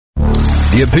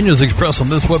The opinions expressed on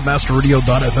this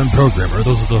WebmasterRadio.fm program are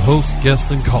those of the host,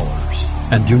 guests, and callers,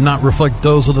 and do not reflect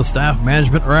those of the staff,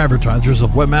 management, or advertisers of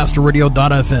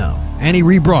WebmasterRadio.fm. Any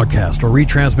rebroadcast or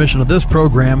retransmission of this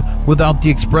program without the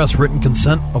express written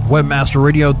consent of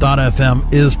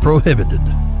WebmasterRadio.fm is prohibited.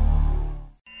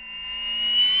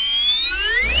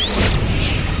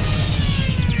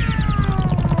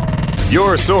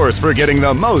 Your source for getting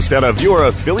the most out of your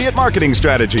affiliate marketing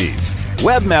strategies.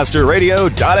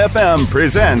 WebmasterRadio.fm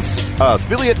presents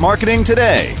Affiliate Marketing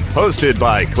Today, hosted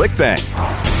by ClickBank.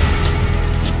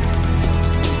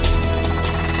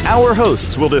 Our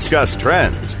hosts will discuss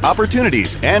trends,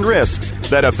 opportunities, and risks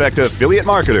that affect affiliate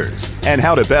marketers and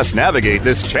how to best navigate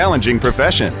this challenging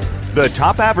profession. The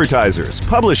top advertisers,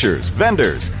 publishers,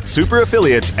 vendors, super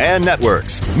affiliates, and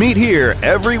networks meet here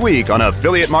every week on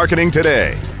Affiliate Marketing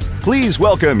Today. Please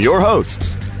welcome your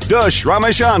hosts, Dush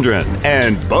Ramachandran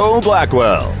and Bo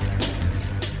Blackwell.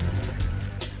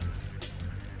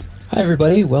 Hi,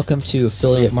 everybody. Welcome to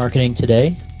Affiliate Marketing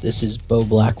Today. This is Bo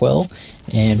Blackwell,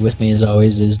 and with me, as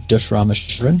always, is Dush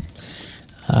Ramachandran.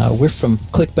 We're from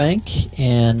ClickBank,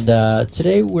 and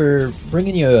today we're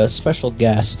bringing you a special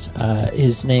guest.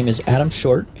 His name is Adam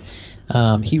Short.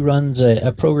 He runs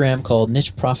a program called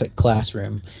Niche Profit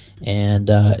Classroom, and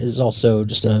is also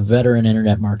just a veteran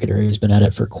internet marketer. He's been at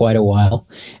it for quite a while,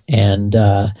 and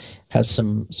has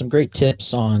some great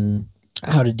tips on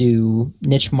how to do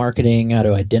niche marketing, how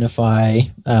to identify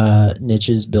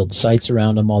niches, build sites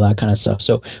around them, all that kind of stuff.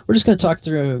 So we're just going to talk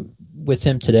through with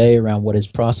him today around what his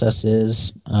process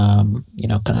is, kind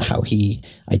of how he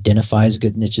identifies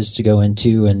good niches to go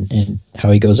into and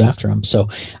how he goes after them. So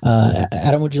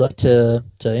Adam, would you like to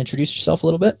introduce yourself a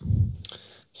little bit?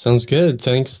 Sounds good.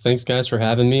 Thanks guys for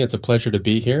having me. It's a pleasure to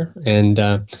be here. And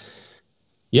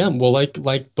well,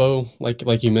 like Bo,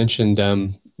 like you mentioned,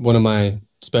 one of my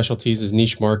specialties is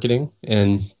niche marketing,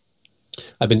 and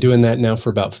I've been doing that now for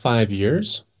about 5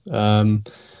 years.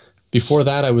 Before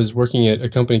that, I was working at a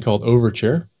company called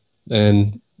Overture,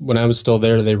 and when I was still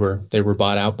there, they were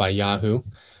bought out by Yahoo.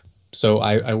 So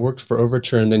I worked for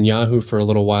Overture and then Yahoo for a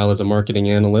little while as a marketing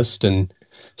analyst, and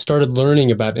started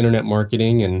learning about internet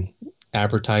marketing and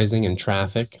advertising and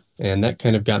traffic, and that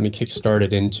kind of got me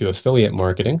kick-started into affiliate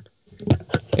marketing.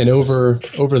 And over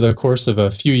the course of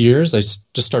a few years, I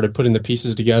just started putting the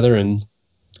pieces together and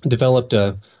developed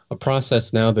a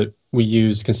process now that we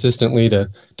use consistently to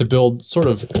build sort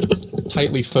of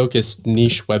tightly focused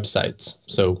niche websites.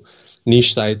 So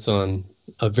niche sites on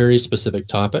a very specific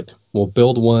topic. We'll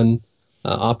build one,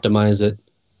 optimize it,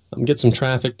 get some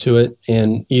traffic to it,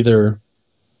 and either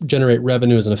generate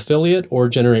revenue as an affiliate or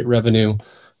generate revenue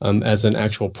as an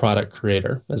actual product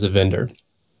creator, as a vendor.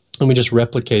 And we just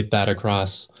replicate that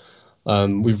across,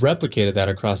 we've replicated that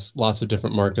across lots of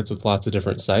different markets with lots of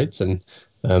different sites, and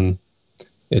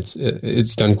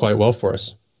it's done quite well for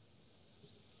us.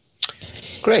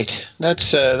 Great. That's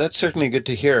certainly good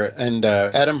to hear. And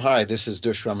Adam, hi, this is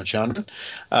Dush Ramachandran.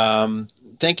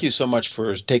 Thank you so much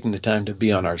for taking the time to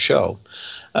be on our show.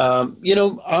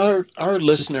 Our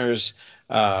listeners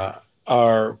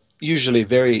are usually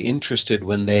very interested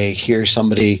when they hear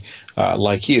somebody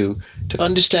like you to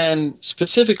understand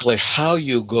specifically how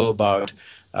you go about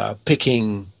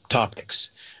picking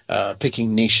topics,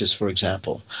 picking niches, for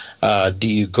example. Do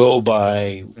you go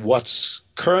by what's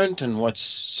current and what's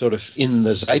sort of in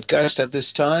the zeitgeist at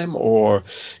this time, or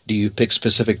do you pick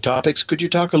specific topics? Could you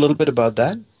talk a little bit about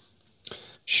that?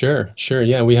 Sure.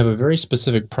 Yeah, we have a very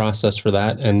specific process for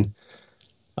that. And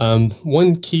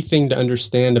one key thing to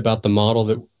understand about the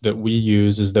model that we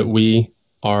use is that we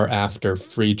are after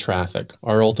free traffic.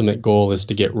 Our ultimate goal is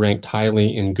to get ranked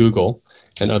highly in Google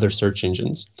and other search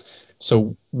engines.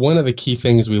 So one of the key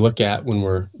things we look at when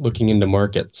we're looking into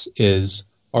markets is,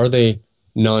 are they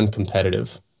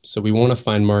non-competitive? So we want to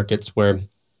find markets where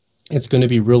it's going to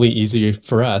be really easy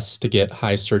for us to get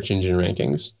high search engine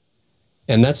rankings.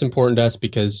 And that's important to us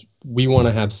because we want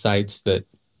to have sites that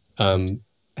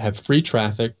have free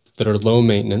traffic, that are low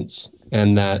maintenance,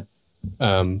 and that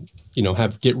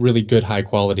get really good high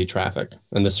quality traffic.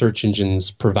 And the search engines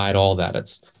provide all that.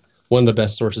 It's one of the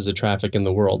best sources of traffic in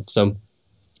the world. So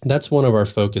that's one of our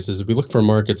focuses. We look for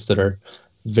markets that are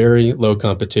very low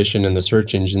competition in the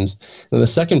search engines. And the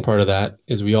second part of that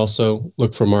is we also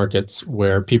look for markets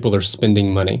where people are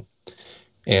spending money.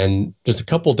 And there's a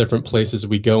couple different places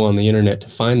we go on the internet to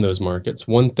find those markets.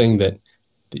 One thing that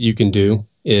you can do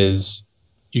is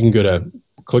you can go to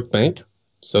ClickBank.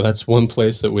 So that's one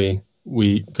place that we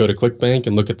go to ClickBank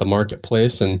and look at the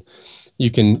marketplace, and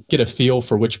you can get a feel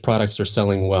for which products are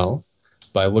selling well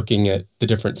by looking at the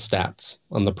different stats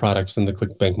on the products in the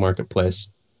ClickBank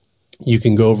marketplace. You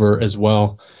can go over as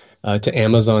well to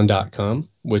Amazon.com,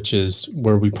 which is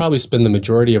where we probably spend the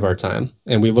majority of our time,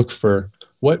 and we look for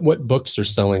what books are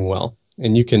selling well.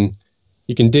 And you can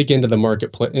dig into the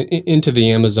marketplace, into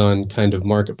the Amazon kind of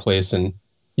marketplace, and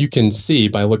you can see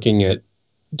by looking at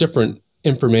different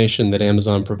information that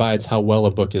Amazon provides how well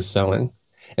a book is selling.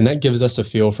 And that gives us a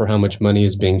feel for how much money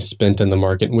is being spent in the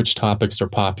market and which topics are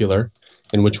popular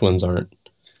and which ones aren't.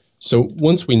 So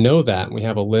once we know that, we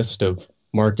have a list of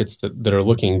markets that are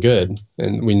looking good,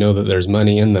 and we know that there's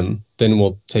money in them, then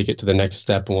we'll take it to the next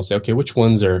step and we'll say, okay, which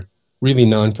ones are really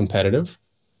non-competitive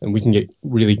and we can get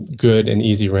really good and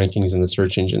easy rankings in the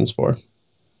search engines for.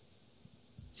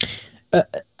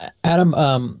 Adam,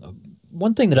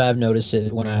 one thing that I've noticed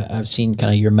is when I've seen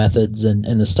kind of your methods and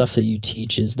the stuff that you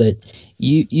teach is that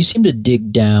you seem to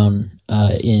dig down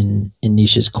in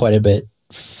niches quite a bit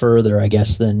further, I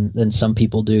guess, than some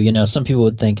people do. You know, some people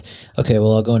would think, okay,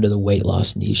 well, I'll go into the weight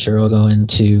loss niche, or I'll go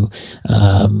into,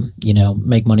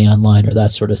 make money online, or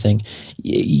that sort of thing.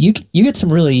 You get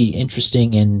some really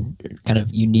interesting and kind of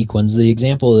unique ones. The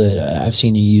example that I've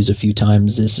seen you use a few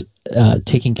times is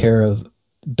taking care of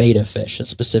betta fish, a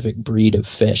specific breed of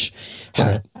fish.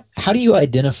 How do you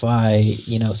identify,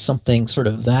 something sort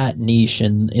of that niche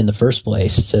in the first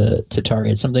place to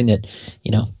target, something that,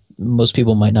 most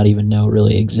people might not even know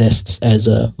really exists as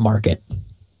a market?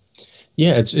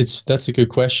 Yeah, that's a good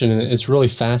question, and it's really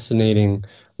fascinating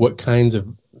what kinds of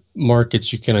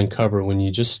markets you can uncover when you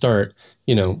just start.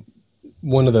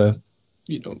 One of the,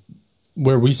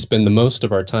 where we spend the most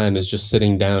of our time is just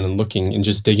sitting down and looking and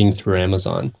just digging through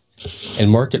Amazon,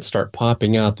 and markets start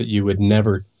popping out that you would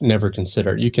never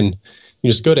consider. You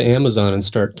just go to Amazon and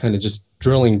start kind of just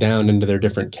drilling down into their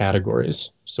different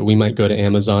categories. So we might go to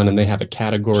Amazon and they have a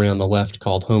category on the left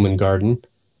called Home and Garden.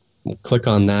 We'll click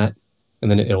on that, and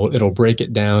then it'll break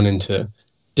it down into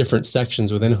different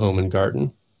sections within Home and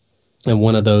Garden. And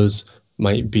one of those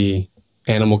might be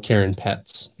Animal Care and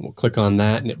Pets. We'll click on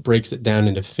that, and it breaks it down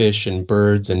into fish and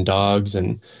birds and dogs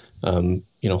and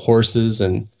horses,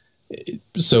 and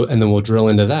then we'll drill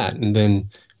into that, and then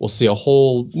we'll see a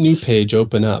whole new page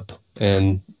open up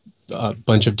and a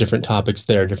bunch of different topics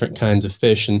there, different kinds of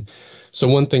fish. And so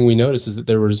one thing we noticed is that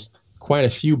there was quite a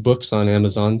few books on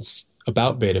Amazon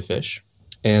about betta fish,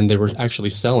 and they were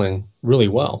actually selling really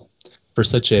well for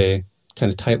such a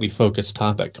kind of tightly focused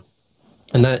topic.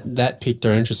 And that piqued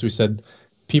our interest. We said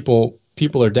people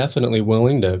are definitely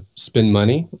willing to spend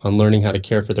money on learning how to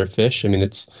care for their fish. I mean,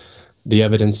 the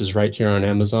evidence is right here on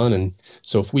Amazon. And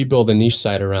so if we build a niche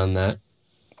site around that,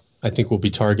 I think we'll be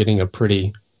targeting a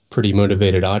pretty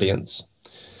motivated audience.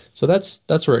 So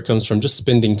that's where it comes from, just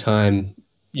spending time,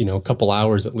 a couple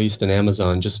hours at least in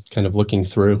Amazon, just kind of looking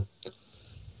through.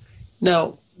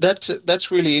 Now, that's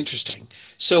really interesting.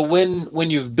 So when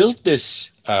you've built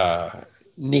this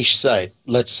niche site,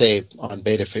 let's say on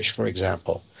betta fish, for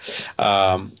example,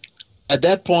 at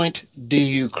that point, do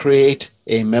you create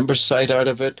a member site out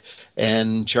of it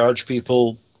and charge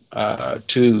people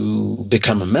to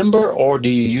become a member, or do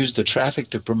you use the traffic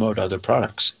to promote other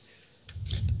products?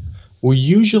 We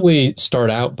usually start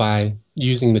out by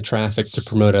using the traffic to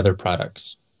promote other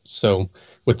products. So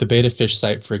with the betta fish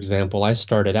site, for example, I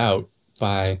started out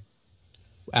by,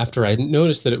 after I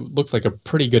noticed that it looked like a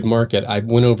pretty good market, I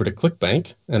went over to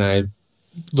ClickBank and I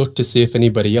looked to see if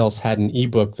anybody else had an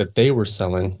ebook that they were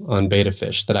selling on betta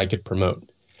fish that I could promote.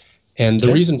 And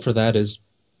the reason for that is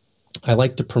I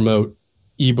like to promote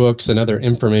ebooks and other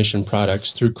information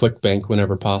products through ClickBank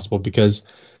whenever possible,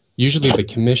 because usually the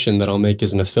commission that I'll make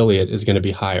as an affiliate is going to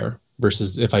be higher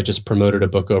versus if I just promoted a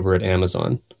book over at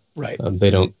Amazon. Right. They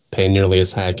don't pay nearly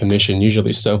as high a commission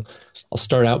usually. So I'll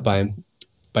start out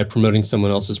by promoting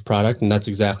someone else's product, and that's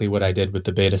exactly what I did with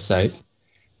the betta site.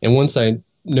 And once I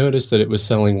noticed that it was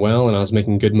selling well and I was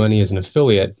making good money as an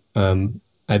affiliate,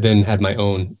 I then had my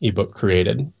own ebook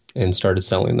created and started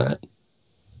selling that.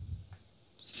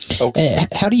 Okay.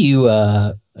 How do you,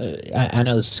 I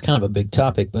know this is kind of a big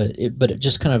topic, but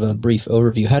just kind of a brief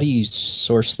overview, how do you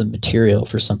source the material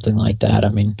for something like that? I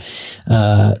mean,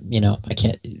 I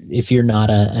can't, if you're not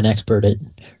an expert at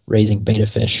raising betta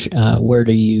fish, where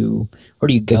do you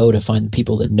go to find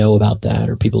people that know about that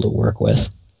or people to work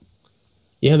with?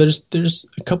 Yeah, there's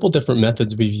a couple different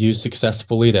methods we've used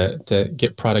successfully to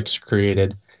get products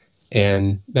created.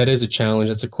 And that is a challenge.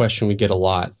 That's a question we get a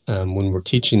lot when we're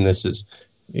teaching this, is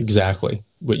exactly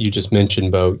what you just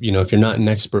mentioned, Bo. If you're not an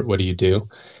expert, what do you do?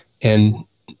 And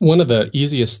one of the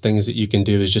easiest things that you can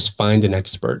do is just find an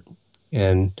expert.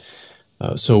 And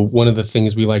so one of the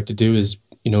things we like to do is,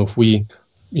 if we're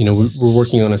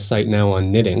working on a site now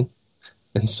on knitting.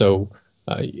 And so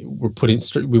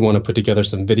we want to put together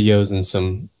some videos and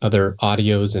some other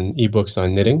audios and ebooks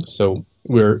on knitting. So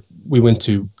we went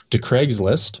to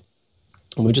Craigslist,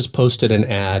 and we just posted an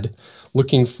ad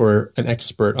looking for an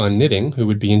expert on knitting who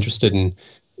would be interested in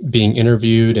being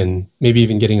interviewed and maybe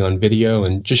even getting on video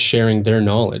and just sharing their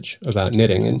knowledge about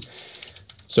knitting. And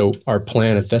so our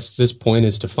plan at this point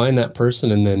is to find that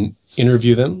person and then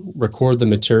interview them, record the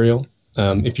material.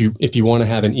 If you want to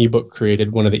have an ebook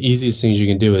created, one of the easiest things you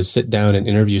can do is sit down and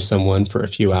interview someone for a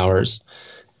few hours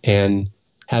and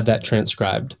have that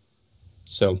transcribed.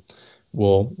 So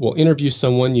we'll interview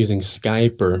someone using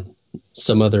Skype or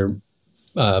some other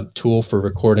tool for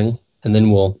recording, and then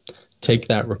we'll take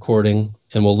that recording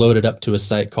and we'll load it up to a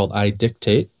site called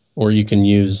iDictate, or you can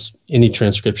use any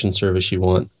transcription service you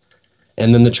want.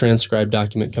 And then the transcribed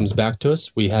document comes back to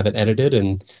us. We have it edited,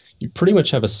 and you pretty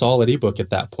much have a solid ebook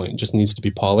at that point. It just needs to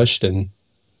be polished,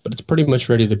 but it's pretty much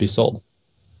ready to be sold.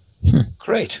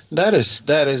 Great. That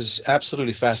is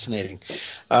absolutely fascinating.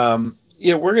 We're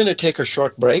going to take a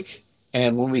short break,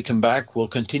 and when we come back, we'll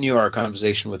continue our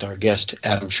conversation with our guest,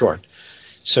 Adam Short.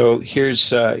 So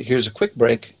here's a quick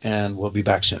break, and we'll be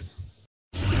back soon.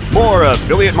 More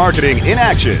affiliate marketing in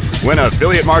action when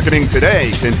Affiliate Marketing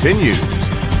Today continues.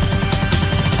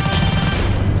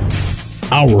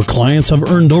 Our clients have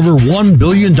earned over $1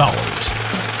 billion.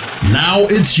 Now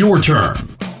it's your turn.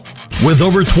 With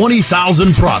over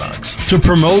 20,000 products to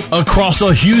promote across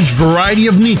a huge variety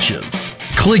of niches,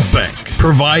 ClickBank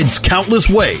provides countless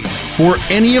ways for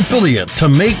any affiliate to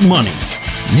make money.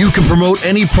 You can promote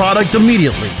any product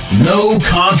immediately. No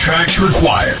contracts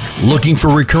required. Looking for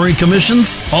recurring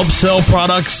commissions? Upsell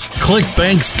products?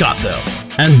 ClickBank's got them.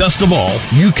 And best of all,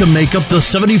 you can make up to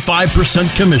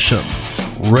 75% commissions.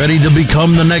 Ready to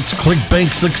become the next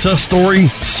ClickBank success story?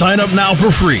 Sign up now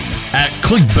for free at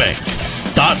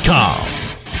clickbank.com.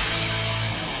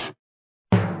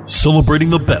 Celebrating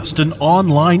the best in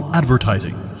online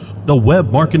advertising, the Web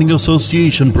Marketing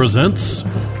Association presents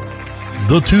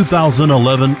the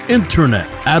 2011 Internet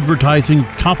Advertising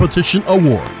Competition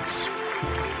Awards.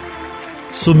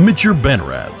 Submit your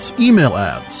banner ads, email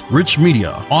ads, rich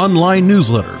media, online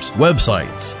newsletters,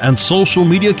 websites, and social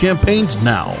media campaigns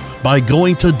now by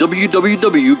going to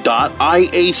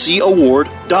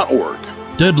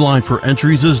www.iacaward.org. Deadline for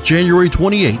entries is January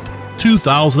 28,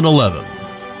 2011.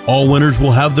 All winners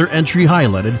will have their entry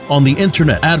highlighted on the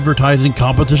Internet Advertising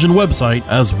Competition website,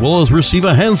 as well as receive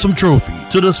a handsome trophy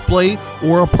to display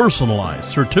or a personalized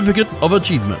certificate of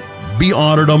achievement. Be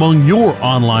honored among your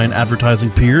online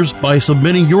advertising peers by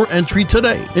submitting your entry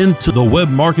today into the Web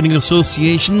Marketing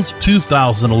Association's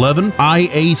 2011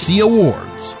 IAC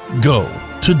Awards. Go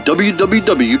to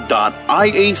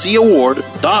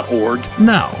www.iacaward.org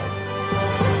now.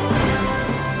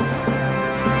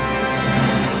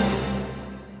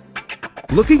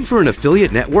 Looking for an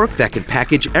affiliate network that can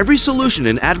package every solution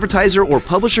an advertiser or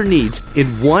publisher needs in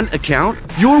one account?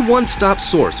 Your one-stop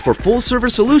source for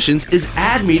full-service solutions is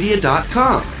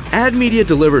AdMedia.com. AdMedia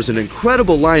delivers an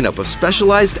incredible lineup of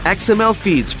specialized XML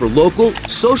feeds for local,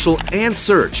 social, and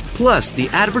search, plus the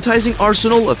advertising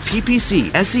arsenal of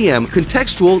PPC, SEM,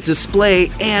 contextual, display,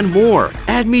 and more.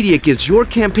 AdMedia gives your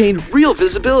campaign real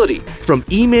visibility, from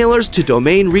emailers to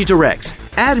domain redirects.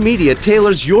 AdMedia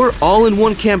tailors your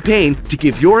all-in-one campaign to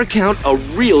give your account a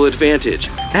real advantage.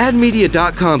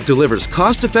 AdMedia.com delivers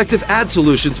cost-effective ad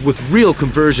solutions with real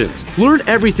conversions. Learn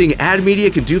everything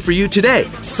AdMedia can do for you today.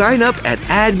 Sign up at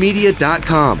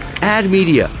AdMedia.com.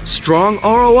 AdMedia, strong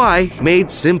ROI made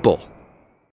simple.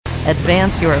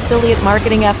 Advance your affiliate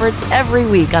marketing efforts every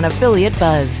week on Affiliate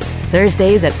Buzz.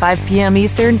 Thursdays at 5 p.m.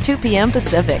 Eastern, 2 p.m.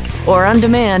 Pacific, or on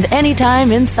demand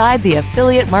anytime inside the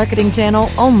Affiliate Marketing Channel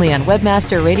only on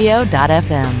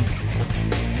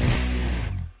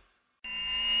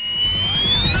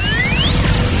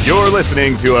webmasterradio.fm. You're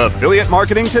listening to Affiliate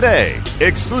Marketing Today,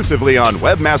 exclusively on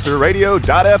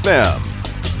webmasterradio.fm.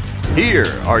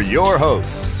 Here are your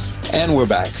hosts. And we're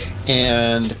back.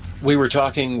 And we were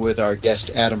talking with our guest,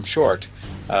 Adam Short,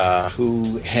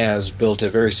 who has built a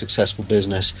very successful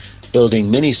business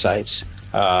building mini sites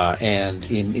and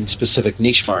in specific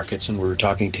niche markets, and we were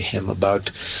talking to him about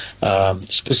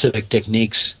specific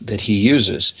techniques that he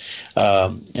uses.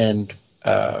 Adam,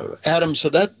 so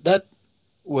that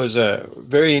was a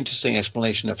very interesting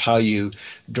explanation of how you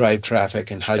drive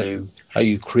traffic and how you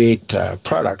create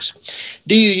products.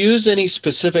 Do you use any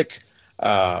specific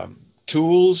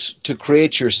tools to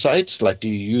create your sites? Like, do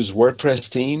you use WordPress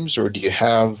themes, or do you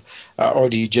have, or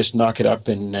do you just knock it up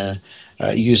in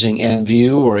using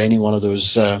Enview or any one of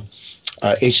those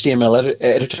HTML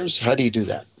editors? How do you do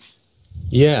that?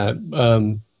 Yeah,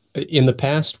 in the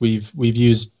past we've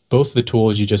used both the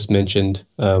tools you just mentioned.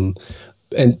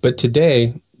 But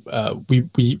today,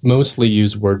 we mostly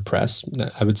use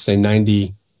WordPress. I would say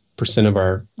 90% of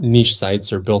our niche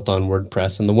sites are built on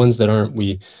WordPress, and the ones that aren't,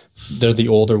 they're the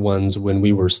older ones when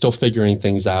we were still figuring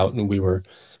things out, and we were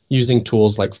using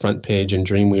tools like FrontPage and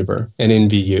Dreamweaver and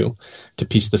NVU to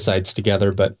piece the sites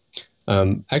together. But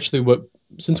actually,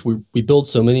 since we build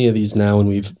so many of these now, and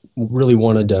we've really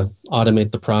wanted to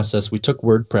automate the process, we took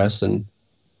WordPress and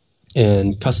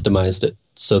customized it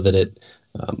so that it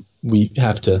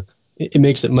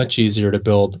makes it much easier to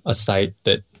build a site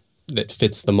that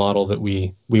fits the model that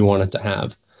we want it to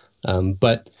have.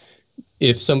 But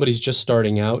if somebody's just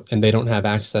starting out and they don't have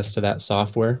access to that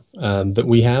software that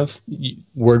we have,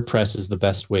 WordPress is the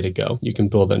best way to go. You can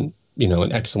build an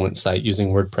excellent site using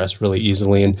WordPress really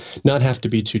easily and not have to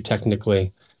be too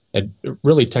technically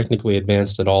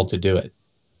advanced at all to do it.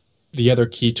 The other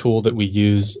key tool that we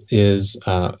use is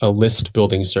a list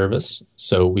building service.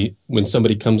 So when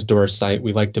somebody comes to our site,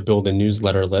 we like to build a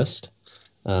newsletter list.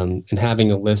 And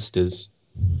having a list is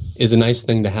a nice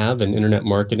thing to have in internet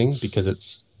marketing because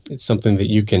it's something that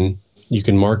you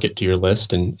can market to your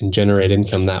list and generate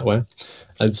income that way.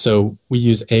 And so we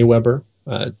use Aweber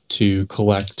to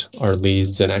collect our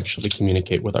leads and actually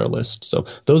communicate with our list. So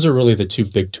those are really the two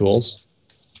big tools.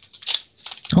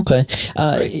 Okay.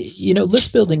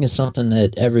 List building is something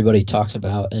that everybody talks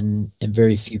about and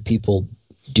very few people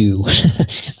do.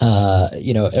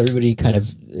 Everybody kind of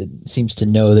seems to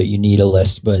know that you need a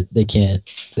list, but they can't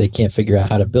figure out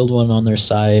how to build one on their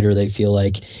site, or they feel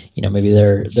like, maybe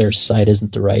their site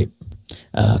isn't the right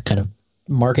kind of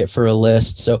market for a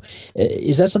list. So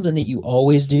is that something that you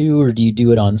always do, or do you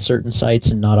do it on certain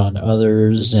sites and not on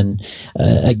others? And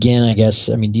again, I guess,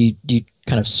 do you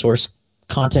kind of source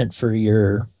content for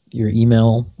your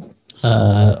email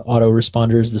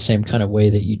autoresponders the same kind of way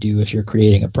that you do if you're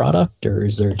creating a product, or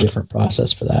is there a different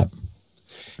process for that?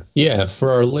 Yeah,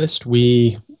 for our list,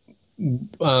 we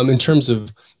in terms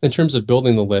of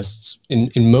building the lists,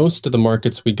 in most of the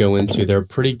markets we go into, they're a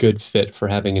pretty good fit for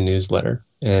having a newsletter.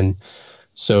 And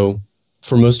so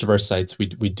for most of our sites, we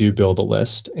do build a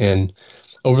list. And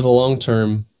over the long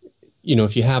term,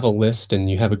 if you have a list and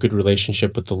you have a good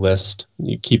relationship with the list,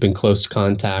 you keep in close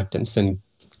contact and send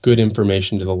good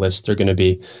information to the list, they're going to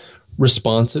be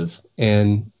responsive,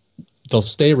 and they'll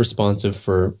stay responsive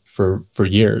for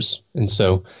years. And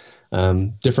so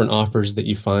different offers that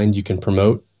you find, you can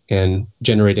promote and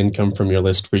generate income from your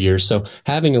list for years. So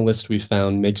having a list, we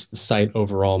found, makes the site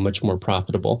overall much more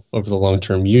profitable over the long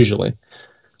term usually.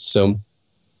 So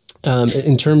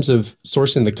in terms of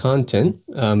sourcing the content,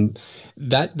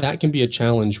 that can be a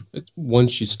challenge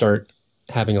once you start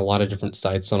having a lot of different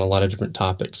sites on a lot of different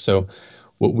topics. So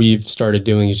what we've started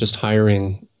doing is just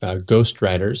hiring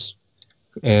ghostwriters,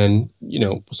 and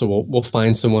so we'll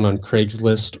find someone on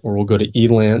Craigslist, or we'll go to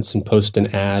Elance and post an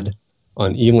ad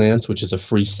on Elance, which is a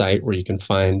free site where you can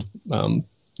find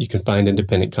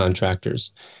independent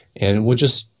contractors, and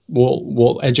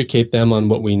we'll educate them on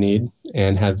what we need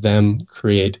and have them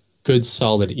create good,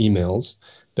 solid emails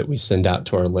that we send out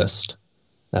to our list.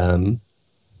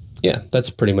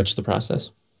 That's pretty much the process.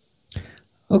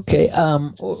 Okay.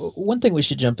 One thing we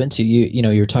should jump into,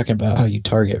 you're talking about how you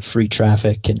target free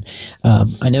traffic, and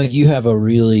I know you have a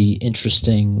really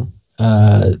interesting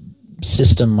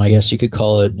system, I guess you could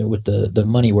call it, with the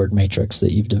money word matrix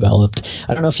that you've developed.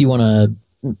 I don't know if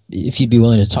you'd be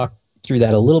willing to talk through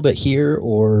that a little bit here,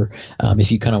 or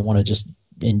if you kind of want to just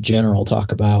in general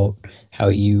talk about how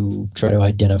you try to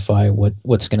identify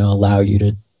what's going to allow you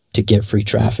to get free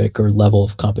traffic, or level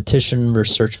of competition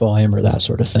versus search volume, or that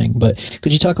sort of thing. But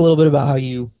could you talk a little bit about how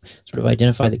you sort of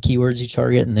identify the keywords you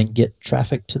target and then get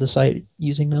traffic to the site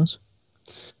using those?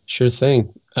 Sure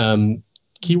thing.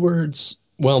 Keywords,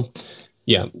 well,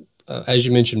 yeah, as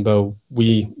you mentioned, Bo,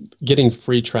 getting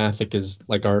free traffic is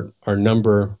like our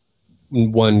number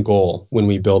one goal when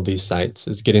we build these sites,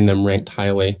 is getting them ranked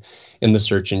highly in the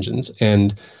search engines.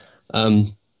 And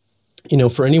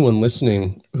for anyone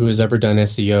listening who has ever done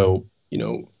SEO,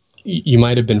 you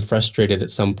might have been frustrated at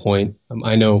some point.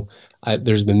 I know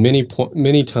there's been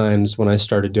many times when I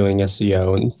started doing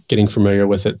SEO and getting familiar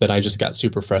with it that I just got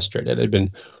super frustrated. I'd been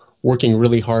working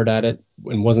really hard at it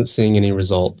and wasn't seeing any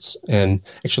results. And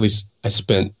actually, I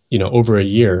spent over a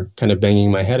year kind of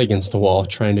banging my head against the wall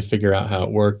trying to figure out how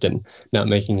it worked and not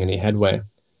making any headway.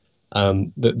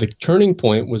 The turning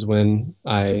point was when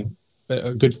a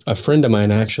friend of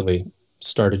mine actually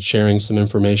started sharing some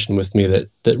information with me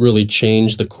that really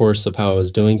changed the course of how I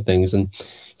was doing things. And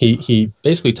he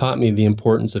basically taught me the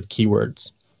importance of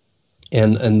keywords.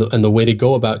 and the way to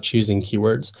go about choosing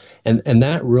keywords. And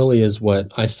that really is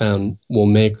what I found will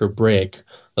make or break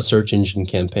a search engine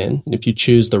campaign. If you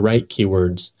choose the right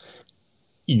keywords,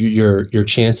 your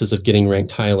chances of getting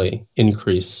ranked highly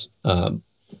increase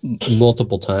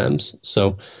multiple times.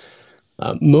 So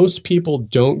most people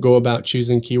don't go about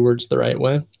choosing keywords the right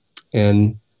way,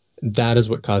 and that is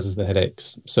what causes the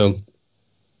headaches. So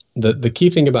the key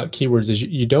thing about keywords is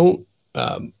you don't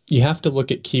you have to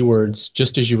look at keywords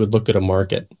just as you would look at a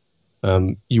market.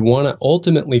 You want to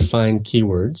ultimately find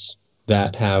keywords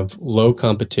that have low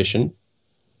competition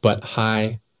but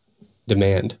high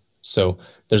demand. So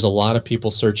there's a lot of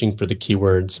people searching for the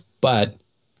keywords, but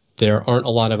there aren't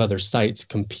a lot of other sites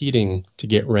competing to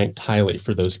get ranked highly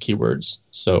for those keywords.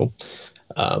 So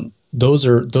those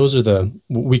are the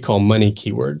what we call money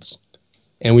keywords.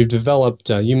 And we've developed,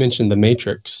 you mentioned the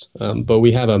matrix, but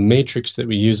we have a matrix that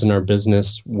we use in our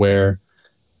business where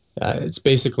it's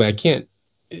basically,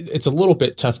 it's a little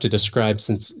bit tough to describe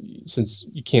since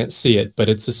you can't see it, but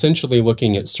it's essentially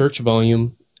looking at search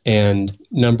volume and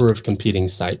number of competing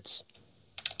sites.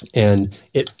 And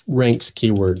it ranks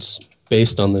keywords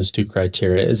based on those two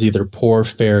criteria as either poor,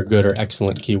 fair, good, or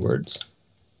excellent keywords.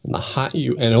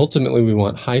 And ultimately, we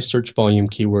want high search volume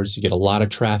keywords to get a lot of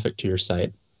traffic to your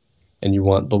site. And you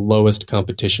want the lowest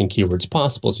competition keywords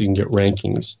possible so you can get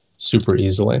rankings super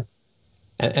easily.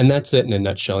 And that's it in a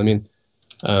nutshell. I mean,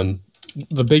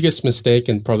 the biggest mistake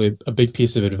and probably a big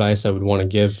piece of advice I would want to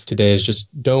give today is just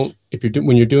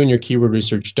when you're doing your keyword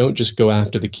research, don't just go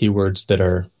after the keywords that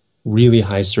are really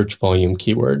high search volume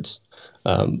keywords.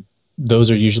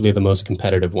 Those are usually the most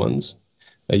competitive ones.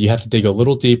 You have to dig a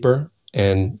little deeper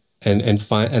and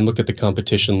look at the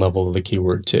competition level of the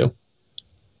keyword too.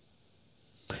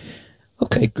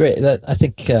 Okay, great. I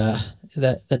think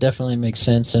that definitely makes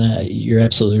sense, and you're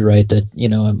absolutely right that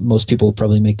most people will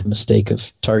probably make the mistake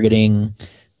of targeting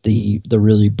the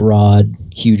really broad,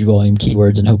 huge volume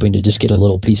keywords and hoping to just get a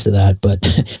little piece of that, but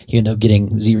you end up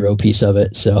getting zero piece of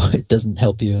it. So it doesn't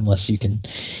help you unless you can,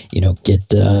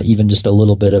 get even just a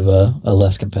little bit of a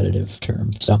less competitive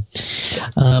term. So.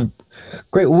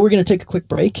 Great. Well, we're going to take a quick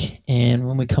break, and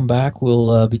when we come back,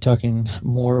 we'll be talking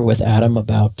more with Adam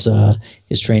about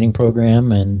his training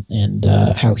program and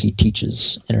how he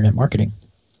teaches internet marketing.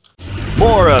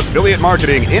 More Affiliate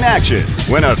Marketing in action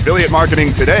when Affiliate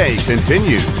Marketing Today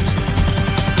continues.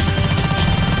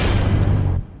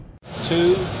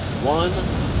 2, 1,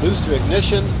 booster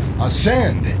ignition.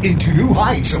 Ascend into new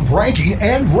heights of ranking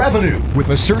and revenue with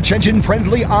a search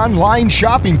engine-friendly online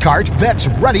shopping cart that's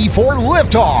ready for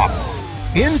liftoff.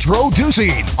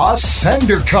 Introducing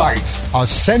Ascender Cart.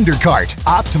 Ascender Cart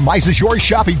optimizes your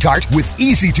shopping cart with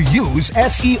easy-to-use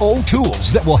SEO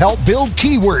tools that will help build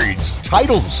keywords,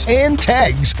 titles, and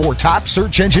tags for top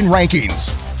search engine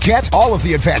rankings. Get all of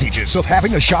the advantages of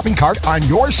having a shopping cart on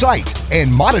your site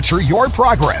and monitor your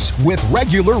progress with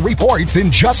regular reports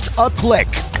in just a click.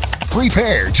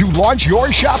 Prepare to launch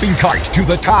your shopping cart to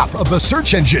the top of the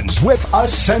search engines with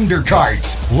Ascender Cart.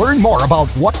 Learn more about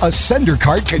what Ascender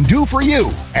Cart can do for you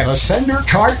at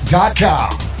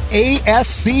ascendercart.com.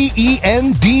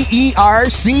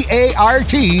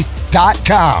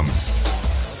 ASCENDERCART.com.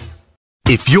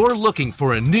 If you're looking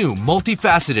for a new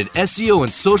multifaceted SEO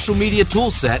and social media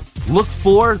toolset, look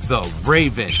for the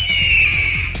Raven.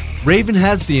 Raven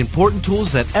has the important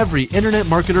tools that every internet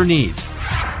marketer needs.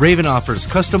 Raven offers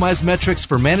customized metrics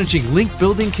for managing link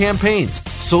building campaigns,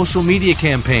 social media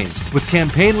campaigns, with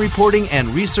campaign reporting and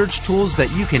research tools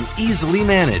that you can easily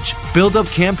manage. Build up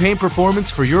campaign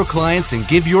performance for your clients and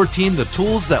give your team the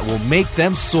tools that will make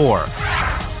them soar.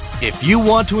 If you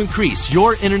want to increase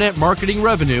your internet marketing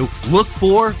revenue, look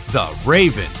for the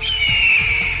Raven.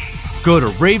 Go to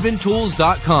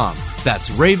raventools.com. That's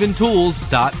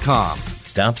raventools.com.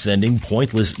 Stop sending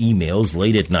pointless emails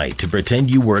late at night to pretend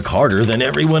you work harder than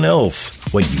everyone else,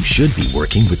 when you should be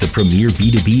working with the premier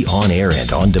B2B on-air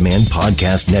and on-demand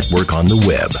podcast network on the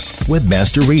web,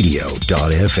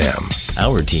 webmasterradio.fm.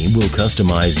 Our team will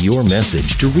customize your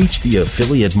message to reach the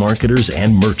affiliate marketers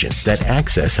and merchants that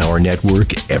access our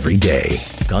network every day.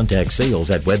 Contact sales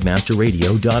at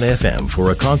webmasterradio.fm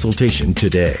for a consultation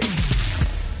today.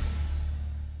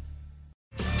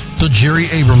 The Jerry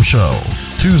Abrams Show,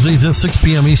 Tuesdays at 6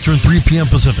 p.m. Eastern, 3 p.m.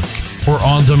 Pacific, or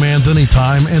on demand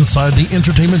anytime inside the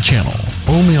Entertainment Channel,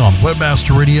 only on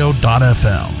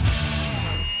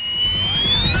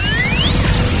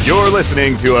webmasterradio.fm. You're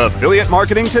listening to Affiliate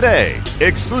Marketing Today,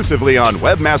 exclusively on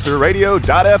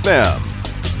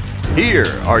webmasterradio.fm.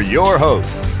 Here are your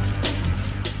hosts.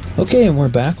 Okay, and we're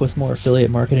back with more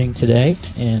Affiliate Marketing Today,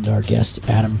 and our guest,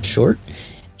 Adam Short.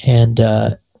 And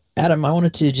Adam, I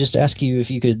wanted to just ask you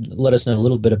if you could let us know a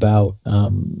little bit about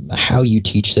how you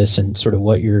teach this and sort of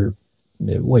what your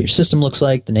system looks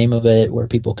like, the name of it, where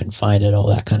people can find it, all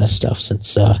that kind of stuff.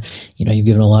 Since you've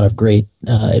given a lot of great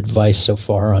advice so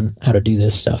far on how to do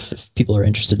this stuff, if people are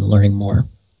interested in learning more.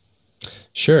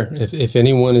 Sure. If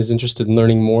anyone is interested in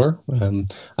learning more,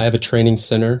 I have a training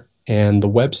center, and the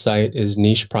website is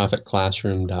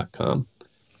nicheprofitclassroom.com.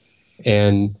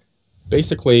 And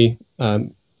basically, at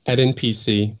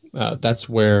NPC, that's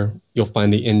where you'll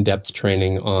find the in-depth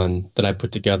training that I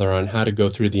put together on how to go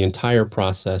through the entire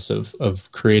process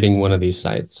of creating one of these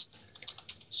sites.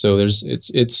 So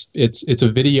it's a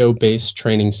video-based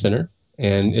training center,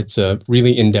 and it's a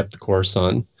really in-depth course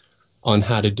on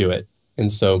how to do it. And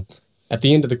so at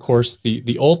the end of the course,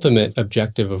 the ultimate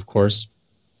objective, of course,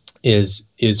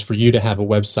 is for you to have a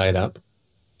website up,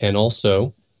 and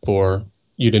also for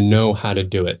you to know how to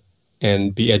do it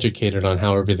and be educated on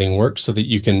how everything works so that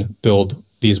you can build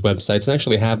these websites and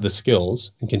actually have the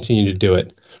skills and continue to do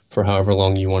it for however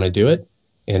long you want to do it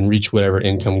and reach whatever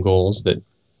income goals that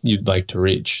you'd like to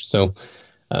reach. So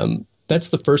that's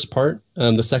the first part.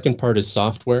 The second part is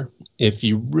software. If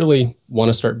you really want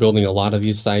to start building a lot of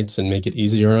these sites and make it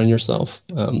easier on yourself,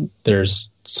 there's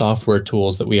software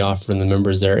tools that we offer in the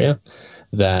members area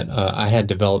that I had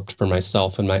developed for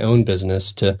myself and my own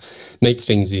business to make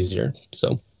things easier.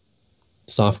 So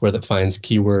software that finds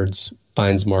keywords,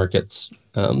 finds markets,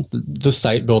 the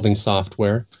site building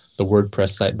software, the WordPress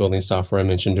site building software I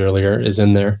mentioned earlier is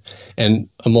in there, and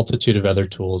a multitude of other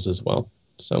tools as well.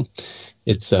 So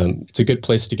it's a good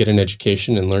place to get an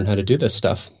education and learn how to do this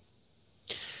stuff.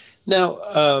 Now,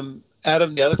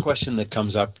 Adam, the other question that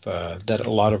comes up that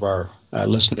a lot of our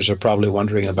listeners are probably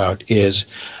wondering about is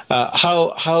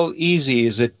how easy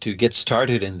is it to get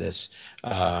started in this?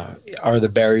 Are the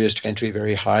barriers to entry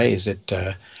very high? Is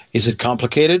it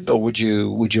complicated, or would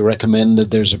you recommend that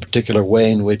there's a particular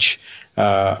way in which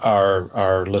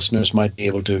our listeners might be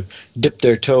able to dip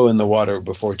their toe in the water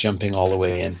before jumping all the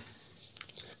way in?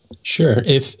 Sure.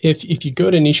 If you go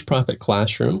to Niche Profit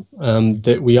Classroom,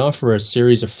 that we offer a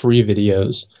series of free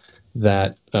videos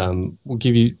that will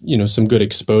give you some good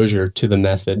exposure to the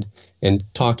method and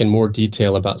talk in more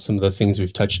detail about some of the things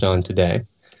we've touched on today.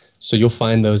 So you'll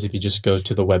find those if you just go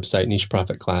to the website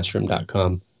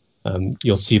nicheprofitclassroom.com.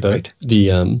 You'll see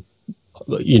the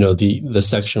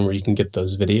section where you can get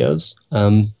those videos.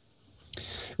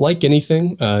 Like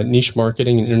anything, niche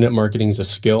marketing and internet marketing is a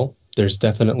skill. There's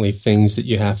definitely things that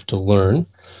you have to learn,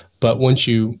 but once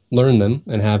you learn them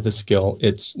and have the skill,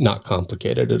 it's not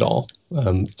complicated at all.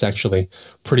 It's actually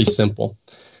pretty simple.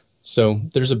 So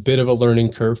there's a bit of a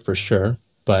learning curve for sure,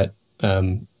 but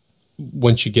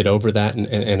once you get over that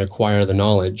and acquire the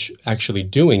knowledge, actually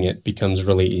doing it becomes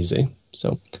really easy.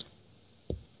 So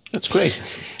that's great.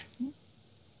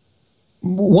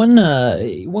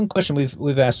 One question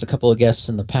we've asked a couple of guests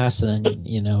in the past, and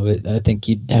I think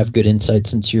you'd have good insight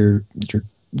since you're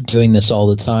doing this all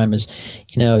the time. Is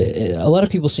a lot of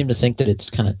people seem to think that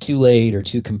it's kind of too late or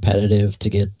too competitive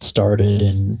to get started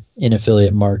in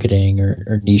affiliate marketing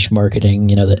or niche marketing.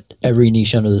 That every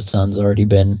niche under the sun's already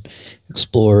been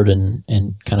explored and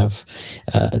kind of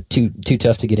too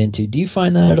tough to get into. Do you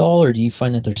find that at all, or do you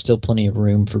find that there's still plenty of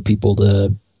room for people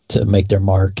to make their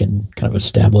mark and kind of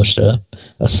establish a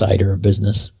site or a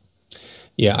business?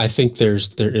 Yeah, I think there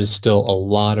is still a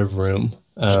lot of room.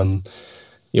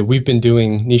 We've been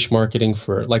doing niche marketing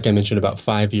for, like I mentioned, about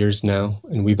 5 years now,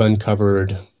 and we've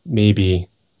uncovered maybe,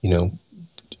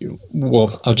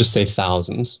 I'll just say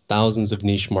thousands of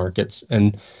niche markets,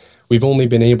 and we've only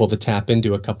been able to tap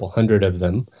into a couple hundred of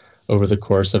them over the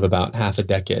course of about half a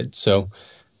decade. So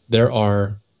there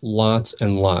are lots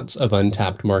and lots of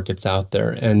untapped markets out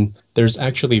there, and there's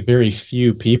actually very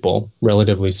few people,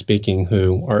 relatively speaking,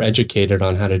 who are educated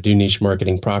on how to do niche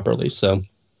marketing properly. So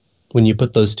when you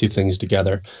put those two things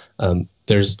together,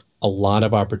 there's a lot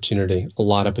of opportunity, a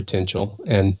lot of potential,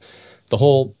 and the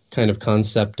whole kind of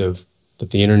concept of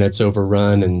that the internet's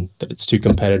overrun and that it's too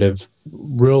competitive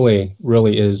really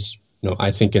is, I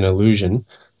think, an illusion.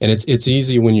 And it's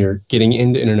easy when you're getting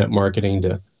into internet marketing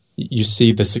you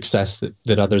see the success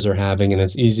that others are having, and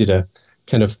it's easy to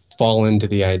kind of fall into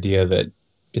the idea that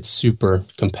it's super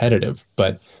competitive,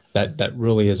 but that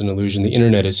really is an illusion. The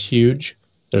internet is huge.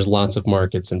 There's lots of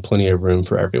markets and plenty of room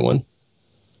for everyone.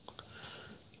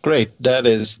 Great. That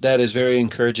is very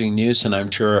encouraging news, and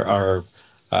I'm sure our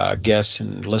guests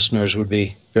and listeners would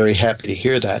be very happy to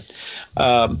hear that.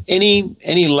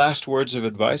 Any last words of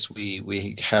advice?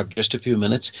 We have just a few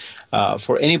minutes.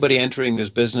 For anybody entering this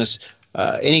business,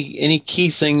 any key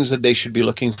things that they should be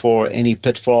looking for, any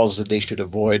pitfalls that they should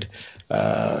avoid,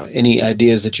 any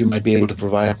ideas that you might be able to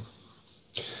provide?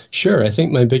 Sure. I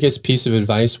think my biggest piece of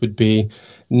advice would be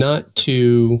not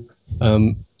to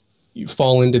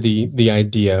fall into the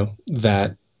idea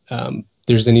that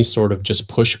there's any sort of just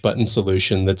push button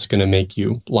solution that's going to make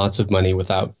you lots of money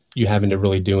without you having to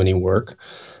really do any work.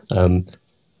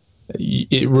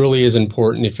 It really is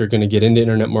important, if you're going to get into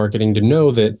internet marketing, to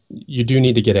know that you do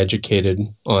need to get educated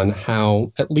on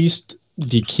how at least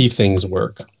the key things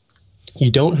work.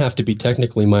 You don't have to be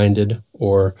technically minded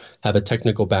or have a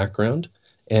technical background.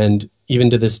 And even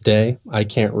to this day, I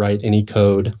can't write any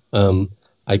code.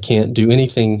 I can't do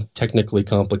anything technically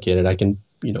complicated. I can,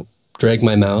 drag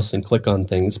my mouse and click on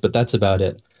things, but that's about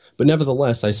it. But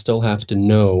nevertheless, I still have to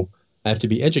know, I have to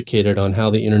be educated on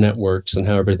how the internet works and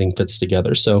how everything fits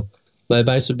together. So my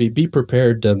advice would be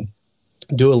prepared to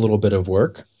do a little bit of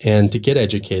work and to get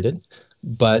educated.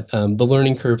 But the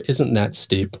learning curve isn't that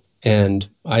steep. And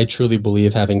I truly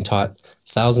believe, having taught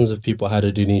thousands of people how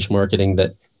to do niche marketing,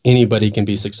 that anybody can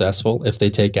be successful if they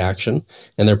take action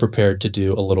and they're prepared to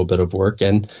do a little bit of work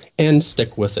and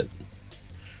stick with it.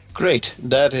 Great.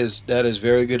 That is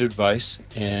very good advice,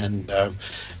 and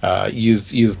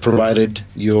you've provided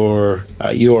your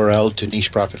URL to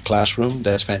Niche Profit Classroom.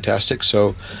 That's fantastic.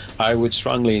 So I would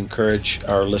strongly encourage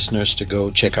our listeners to go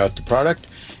check out the product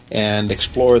and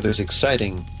explore this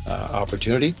exciting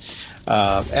opportunity.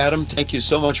 Adam, thank you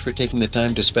so much for taking the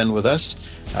time to spend with us.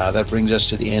 That brings us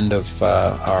to the end of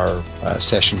our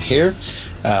session here.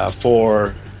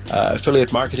 For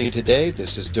Affiliate Marketing Today,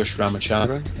 this is Dush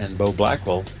Ramachandran and Bo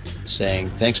Blackwell saying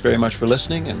thanks very much for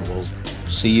listening, and we'll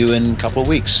see you in a couple of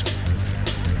weeks.